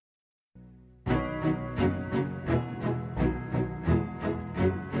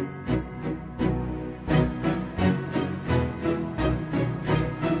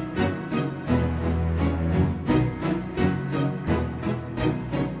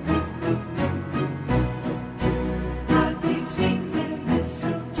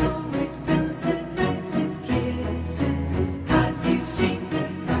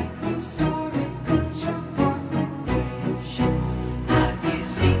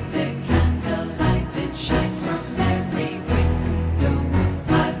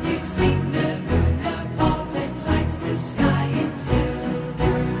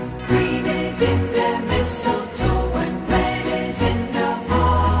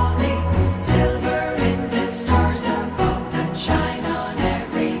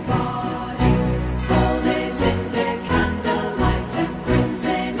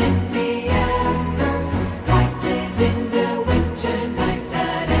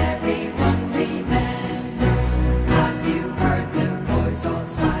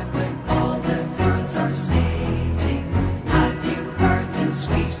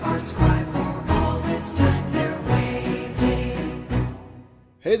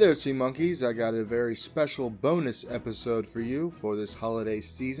Hey there, Sea Monkeys. I got a very special bonus episode for you for this holiday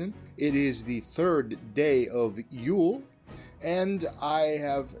season. It is the third day of Yule, and I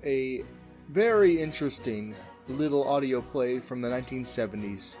have a very interesting little audio play from the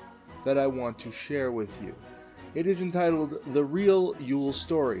 1970s that I want to share with you. It is entitled The Real Yule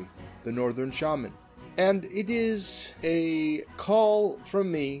Story, The Northern Shaman. And it is a call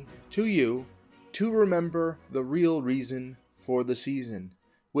from me to you to remember the real reason for the season,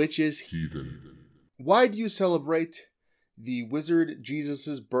 which is heathen. Why do you celebrate the wizard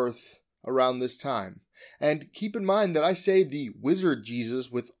Jesus' birth around this time? And keep in mind that I say the wizard Jesus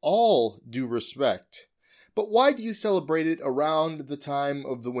with all due respect. But why do you celebrate it around the time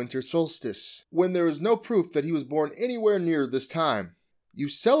of the winter solstice, when there is no proof that he was born anywhere near this time? You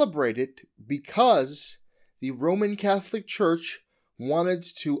celebrate it because the Roman Catholic Church wanted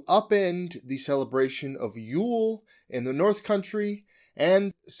to upend the celebration of Yule in the North Country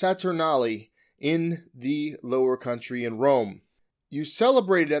and Saturnale in the Lower Country in Rome. You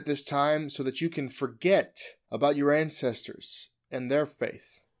celebrate it at this time so that you can forget about your ancestors and their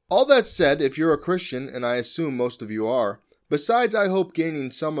faith. All that said, if you're a Christian, and I assume most of you are, besides I hope gaining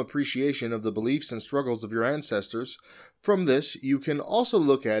some appreciation of the beliefs and struggles of your ancestors, from this you can also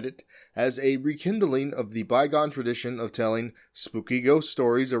look at it as a rekindling of the bygone tradition of telling spooky ghost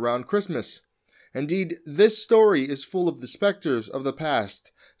stories around Christmas. Indeed, this story is full of the specters of the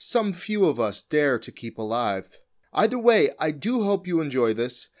past some few of us dare to keep alive. Either way, I do hope you enjoy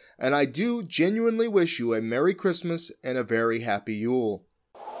this, and I do genuinely wish you a Merry Christmas and a very Happy Yule.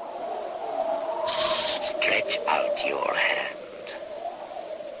 Stretch out your hand.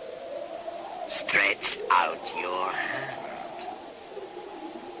 Stretch out your hand.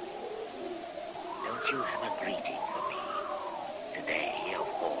 Don't you have a greeting for me today of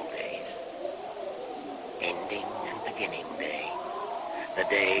all days? Ending and beginning day, the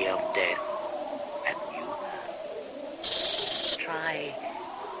day of death and Yule. Try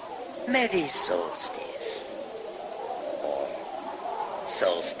Merry Solstice or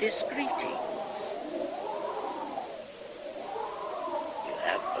Solstice Greetings. You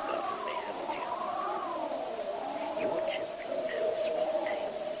have forgotten me, haven't you? Your children tell sweet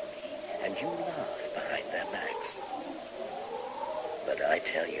tales of me, and you laugh behind their backs. But I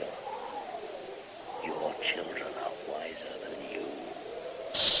tell you, your children are wiser than you.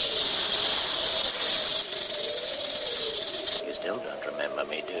 You still don't remember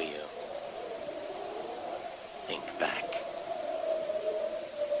me, do you? Think back.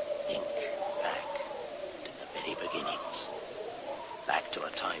 Think back to the very beginnings. Back to a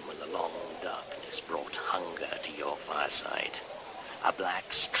time when the long darkness brought hunger to your fireside. A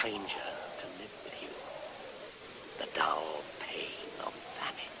black stranger to live with you. The dull pain of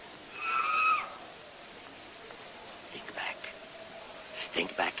famine. Think back.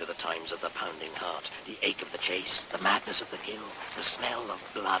 Think back to the times of the pounding heart, the ache of the chase, the madness of the kill, the smell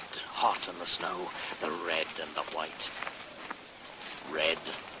of blood hot in the snow, the red and the white. Red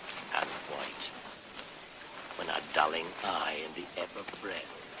and white. When a dulling eye and the ebb of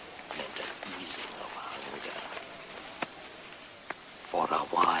breath meant an easing of hunger. For a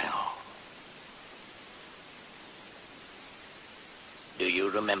while. Do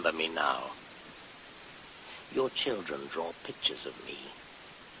you remember me now? Your children draw pictures of me.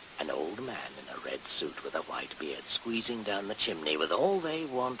 An old man in a red suit with a white beard squeezing down the chimney with all they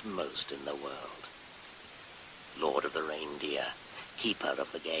want most in the world. Lord of the reindeer, keeper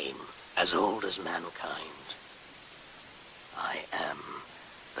of the game, as old as mankind. I am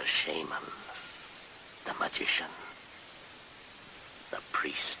the shaman, the magician, the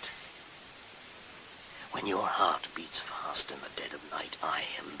priest. When your heart beats fast in the dead of night, I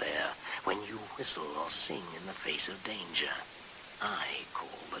am there. When you whistle or sing in the face of danger, I call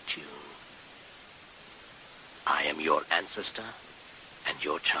the tune. I am your ancestor and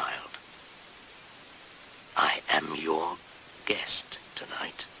your child. I am your guest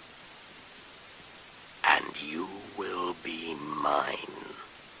tonight. And you will be mine.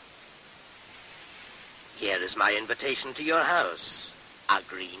 Here is my invitation to your house. A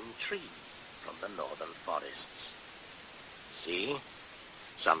green tree from the northern forests. See?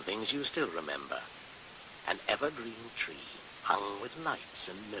 Some things you still remember. An evergreen tree hung with lights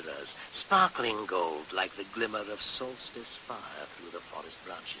and mirrors, sparkling gold like the glimmer of solstice fire through the forest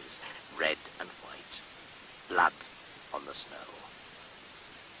branches, red and white, blood on the snow.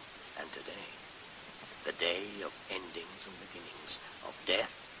 And today, the day of endings and beginnings, of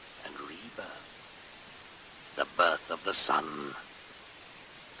death and rebirth, the birth of the sun,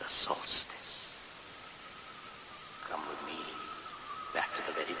 the solstice. Come with me back to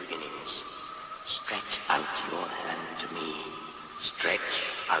the very beginnings. Stretch out your hand to me. stretch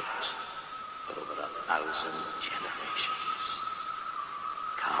out over 1,000 generations.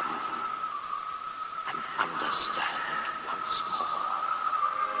 Come and understand once more.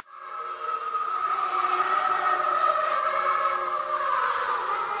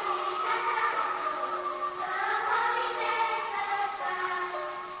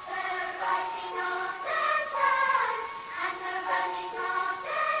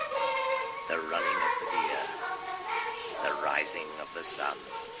 The running of the deer, the rising of the sun,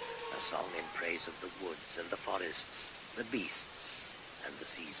 a song in praise of the woods and the forests, the beasts and the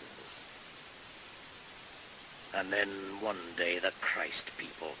seasons. And then one day the Christ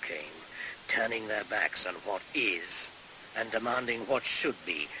people came, turning their backs on what is and demanding what should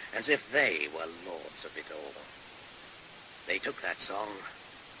be, as if they were lords of it all. They took that song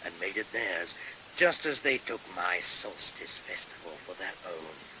and made it theirs, just as they took my solstice festival for their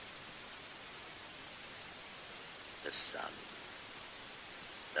own. The sun,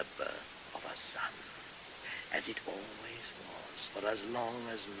 the birth of a sun, as it always was, for as long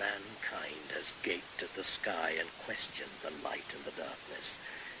as mankind has gaped at the sky and questioned the light and the darkness.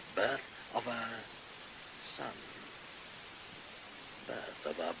 Birth of a son, birth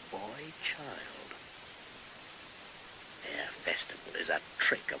of a boy child. Their festival is a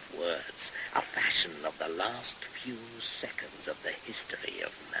trick of words, a fashion of the last few seconds of the history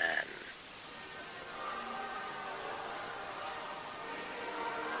of man.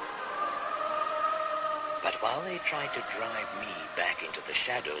 But while they tried to drive me back into the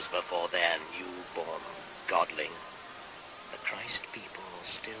shadows before their newborn godling, the Christ people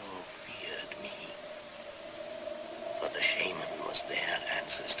still feared me. For the Shaman was their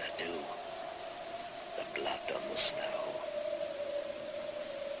ancestor too, the blood on the snow.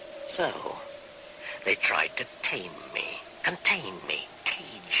 So, they tried to tame me, contain me,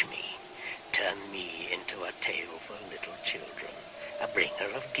 cage me, turn me into a tale for little children. A bringer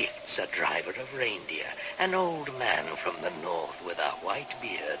of gifts, a driver of reindeer, an old man from the north with a white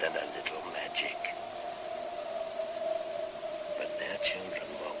beard and a little magic. But their children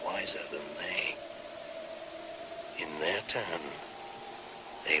were wiser than they. In their turn,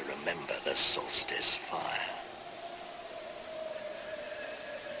 they remember the solstice fire.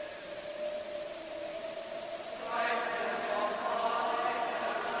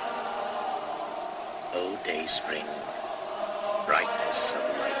 O day spring, brightness of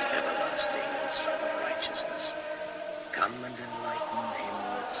light everlasting and sun of righteousness, come and enlighten him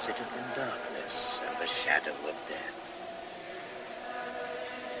that sitteth in darkness and the shadow of death.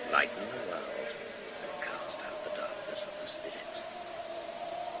 Lighten the world and cast out the darkness of the spirit.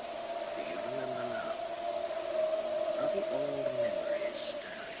 Do you remember now? Are the old memories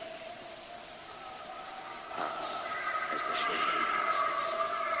stirring? Pass as the shaman passes,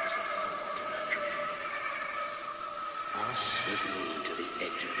 as a thought in a dream. Pass with me to the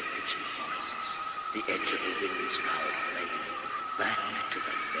edge of the pitchy forests, the edge of the wind-scoured plain, back to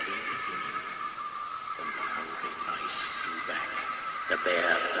the very beginning. When the hungry ice drew back, the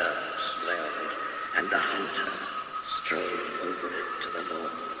bare earth swelled, and the hunter strode over it to the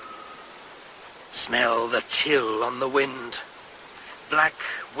north. Smell the chill on the wind. Black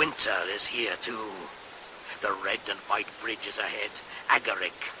winter is here too. The red and white bridge is ahead.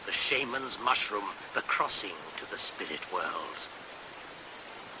 Agaric, the shaman's mushroom, the crossing to the spirit world.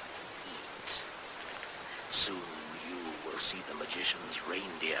 Eat. Soon you will see the magician's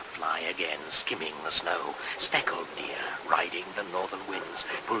reindeer fly again, skimming the snow. Speckled deer, riding the northern winds,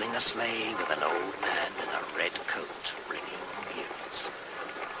 pulling a sleigh with an old man in a red coat, bringing gifts.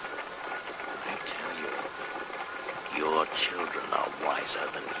 I tell you, your children are wiser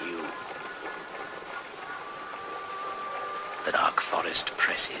than you. The dark forest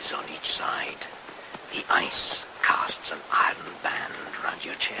presses on each side. The ice casts an iron band round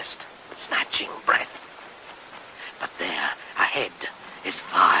your chest, snatching breath. But there, ahead, is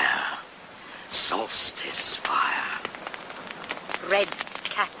fire. Solstice fire. Red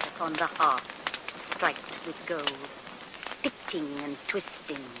cat upon the hearth, striped with gold, pitting and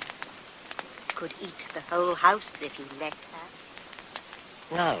twisting. Could eat the whole house if he let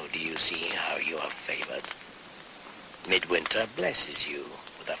her. Now do you see how you are favored? Midwinter blesses you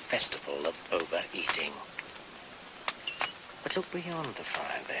with a festival of overeating. But look beyond the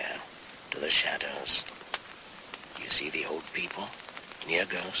fire there, to the shadows. You see the old people, near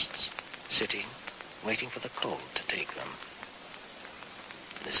ghosts, sitting, waiting for the cold to take them.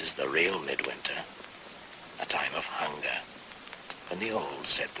 This is the real midwinter, a time of hunger, when the old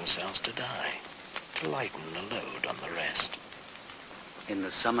set themselves to die, to lighten the load on the rest. In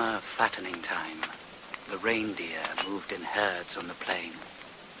the summer fattening time, the reindeer moved in herds on the plain,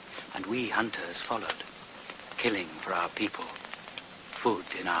 and we hunters followed, killing for our people, food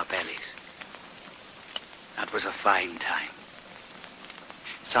in our bellies. That was a fine time.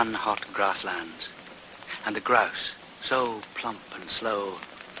 Sun-hot grasslands, and the grouse so plump and slow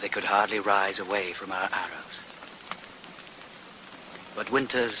they could hardly rise away from our arrows. But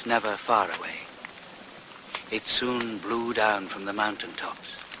winter's never far away. It soon blew down from the mountain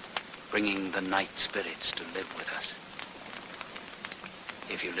tops, bringing the night spirits to live with us.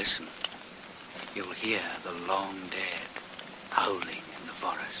 If you listen, you'll hear the long dead howling in the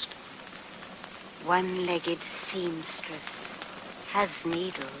forest. One-legged seamstress has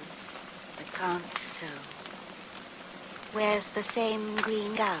needles but can't sew. Wears the same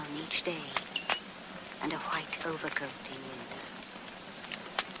green gown each day and a white overcoat in winter.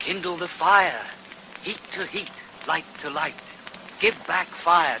 Kindle the fire, heat to heat, light to light. Give back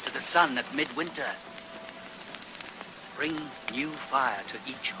fire to the sun at midwinter. Bring new fire to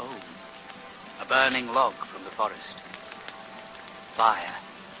each home, a burning log from the forest. Fire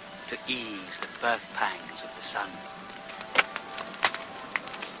to ease the birth pangs of the sun.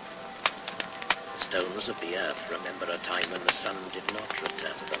 The stones of the earth remember a time when the sun did not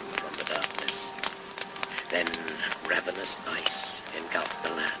return to them from the darkness. Then ravenous ice engulfed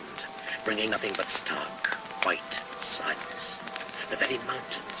the land, bringing nothing but stark, white silence. The very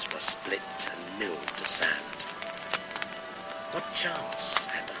mountains were split and milled to sand. What chance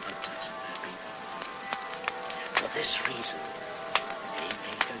had the hunters in their people? For this reason, they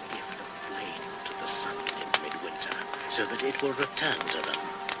make a gift of flame to the sun in midwinter, so that it will return to them.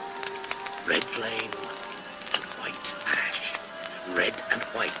 Red flame and white ash, red and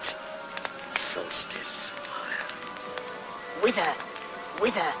white solstice fire. Wither,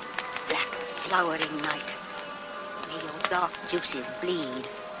 wither, black flowering night. May your dark juices bleed.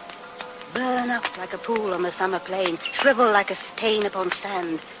 Burn up like a pool on the summer plain, shrivel like a stain upon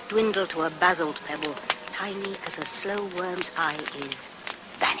sand, dwindle to a basalt pebble, tiny as a slow worm's eye is,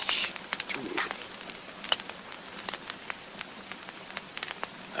 vanish to nothing.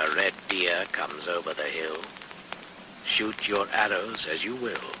 A red deer comes over the hill. Shoot your arrows as you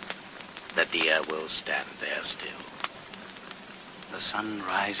will. The deer will stand there still. The sun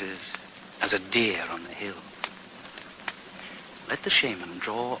rises as a deer on the hill. Let the shaman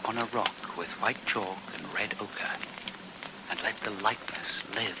draw on a rock with white chalk and red ochre, and let the likeness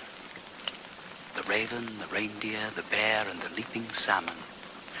live. The raven, the reindeer, the bear, and the leaping salmon,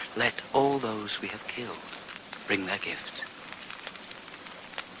 let all those we have killed bring their gifts.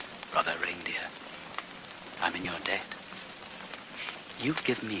 Brother reindeer, I'm in your debt. You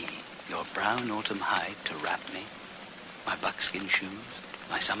give me your brown autumn hide to wrap me, my buckskin shoes,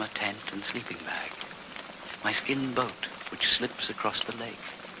 my summer tent and sleeping bag, my skin boat which slips across the lake.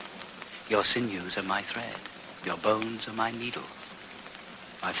 Your sinews are my thread, your bones are my needles.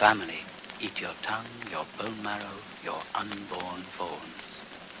 My family eat your tongue, your bone marrow, your unborn fawns.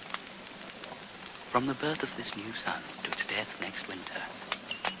 From the birth of this new sun to its death next winter,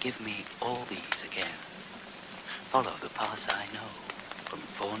 give me all these again. Follow the path I know, from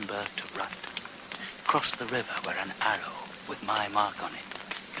fawn birth to rut. Cross the river where an arrow with my mark on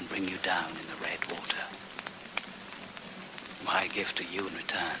it can bring you down in the red water. My gift to you in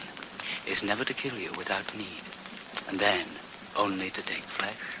return is never to kill you without need, and then only to take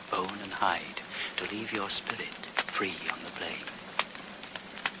flesh, bone, and hide, to leave your spirit free on the plain.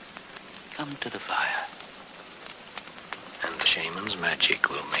 Come to the fire. And the shaman's magic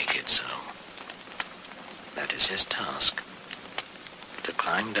will make it so. That is his task. To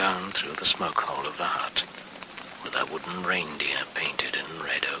climb down through the smoke hole of the hut with a wooden reindeer painted in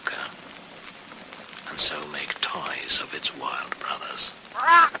red ochre, and so make toys of its wild brothers.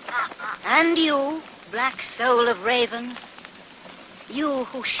 And you, black soul of ravens, you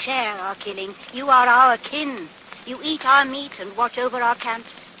who share our killing, you are our kin. You eat our meat and watch over our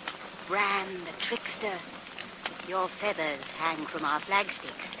camps. Bran, the trickster, your feathers hang from our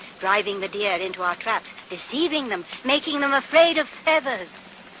flagsticks, driving the deer into our traps, deceiving them, making them afraid of feathers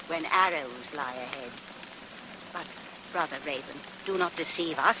when arrows lie ahead. But, Brother Raven, do not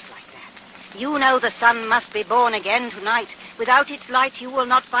deceive us like that. You know the sun must be born again tonight. Without its light you will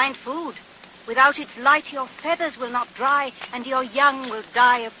not find food. Without its light your feathers will not dry, and your young will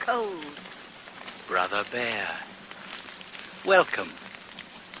die of cold. Brother Bear, welcome.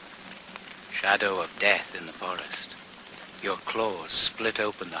 Shadow of death in the forest. Your claws split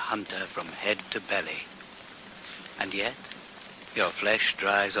open the hunter from head to belly. And yet, your flesh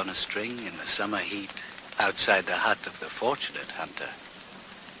dries on a string in the summer heat outside the hut of the fortunate hunter.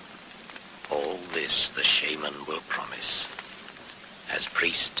 All this the shaman will promise. As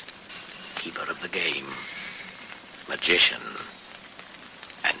priest, keeper of the game, magician,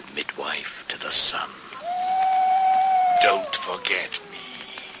 and midwife to the sun. Don't forget me.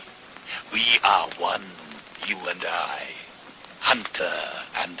 We are one, you and I, hunter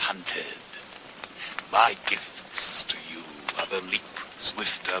and hunted. My gifts to you are the leap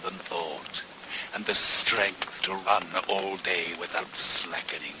swifter than thought, and the strength to run all day without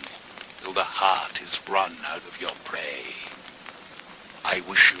slackening, till the heart is run out of your prey. I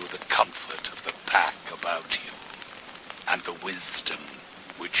wish you the comfort of the pack about you, and the wisdom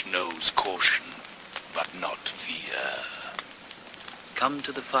which knows caution, but not fear. Come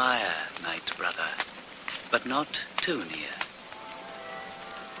to the fire, night brother, but not too near.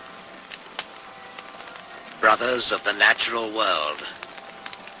 Brothers of the natural world,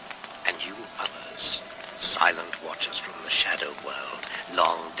 and you others, silent watchers from the shadow world,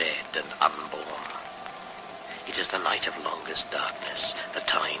 long dead and unborn. It is the night of longest darkness, the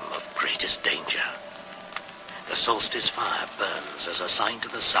time of greatest danger. The solstice fire burns as a sign to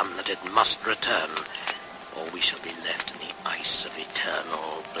the sun that it must return, or we shall be left in the ice of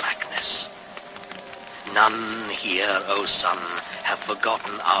eternal blackness. None here, O sun, have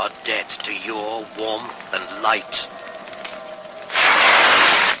forgotten our debt to your warmth and light.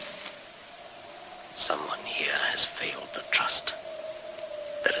 Someone here has failed the trust.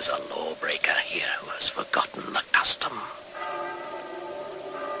 There is a lawbreaker here who has forgotten the custom.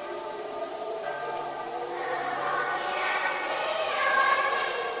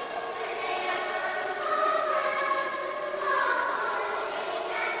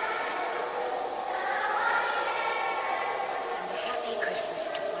 Happy Christmas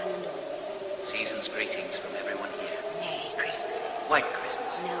to one and all. Season's greetings from everyone here. Merry Christmas. White Christmas.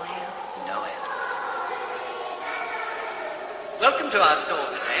 Noel. Noel. Welcome to our store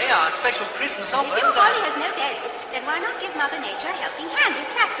today. Our special Christmas offers If your are... holly has no berries, then why not give Mother Nature a helping hand with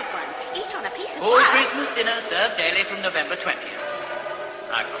plastic ones, each on a piece of All wire? Christmas dinner served daily from November 20th.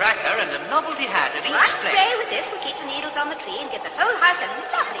 A cracker and a novelty hat at each One place. spray with this will keep the needles on the tree and give the whole house a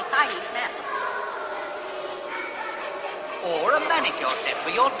lovely piney smell. Or a manicure set for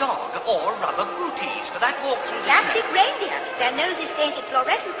your dog. Or rubber booties for that walk through the Plastic snow. reindeer. Their noses painted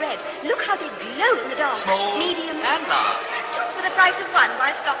fluorescent red. Look how they glow in the dark. Small medium, and large. two for the price of one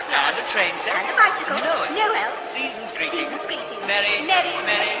while stocks And last. a train set. And a bicycle. Noel. Noel. Season's greetings. Season's greetings. Merry, Merry,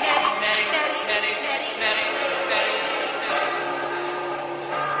 merry, merry, merry, merry, merry, merry, merry, merry.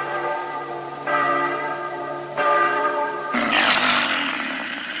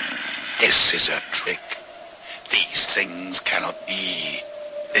 This is a trick. These things cannot be.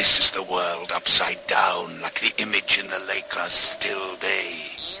 This is the world upside down, like the image in the Laker's still day.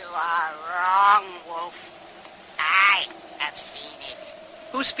 You are wrong, Wolf. I have seen it.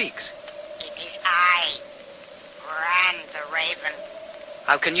 Who speaks? It is I, Ran the Raven.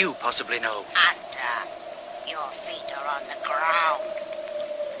 How can you possibly know? Hunter, your feet are on the ground.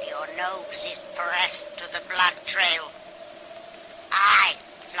 Your nose is pressed to the blood trail. I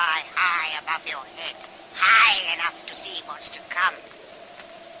fly high above your head, high enough to see what's to come.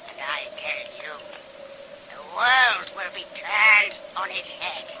 And I tell you, the world will be turned on its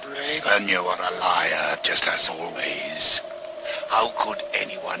head. Raven, you are a liar, just as always. How could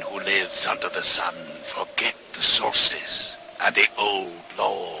anyone who lives under the sun forget the solstice and the old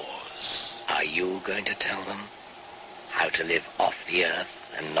laws? Are you going to tell them how to live off the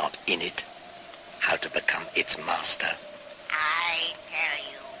earth and not in it? How to become its master? I tell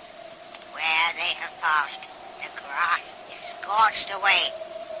you, where they have passed, the grass is scorched away,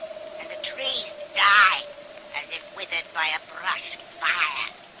 and the trees die as if withered by a brush of fire,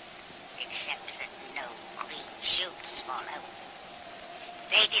 except that no green shoots fall out.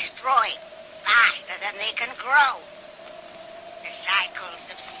 They destroy faster than they can grow. The cycles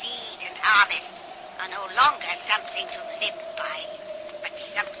of seed and harvest are no longer something to live by, but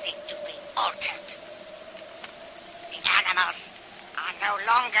something to be altered. The animals are no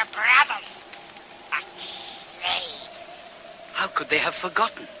longer brothers, but slaves. How could they have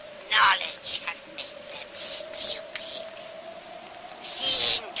forgotten? Knowledge has made them stupid.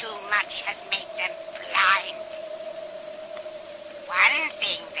 Seeing too much has made them blind. One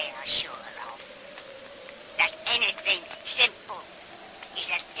thing they are sure of, that anything simple is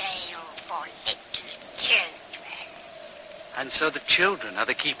a tale for little children. And so the children are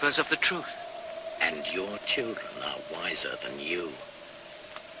the keepers of the truth. And your children are wiser than you.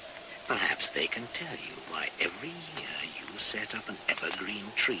 Perhaps they can tell you why every year you set up an evergreen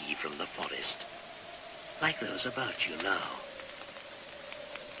tree from the forest, like those about you now.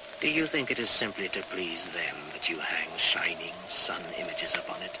 Do you think it is simply to please them that you hang shining sun images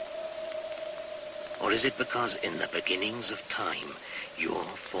upon it? Or is it because in the beginnings of time, your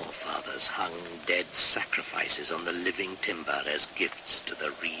forefathers hung dead sacrifices on the living timber as gifts to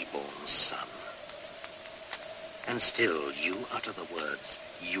the reborn sun? And still you utter the words,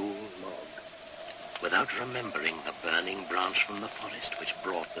 Yule log, without remembering the burning branch from the forest which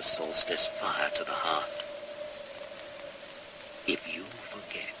brought the solstice fire to the hearth. If you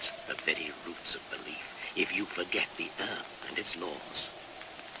forget the very roots of belief, if you forget the earth and its laws,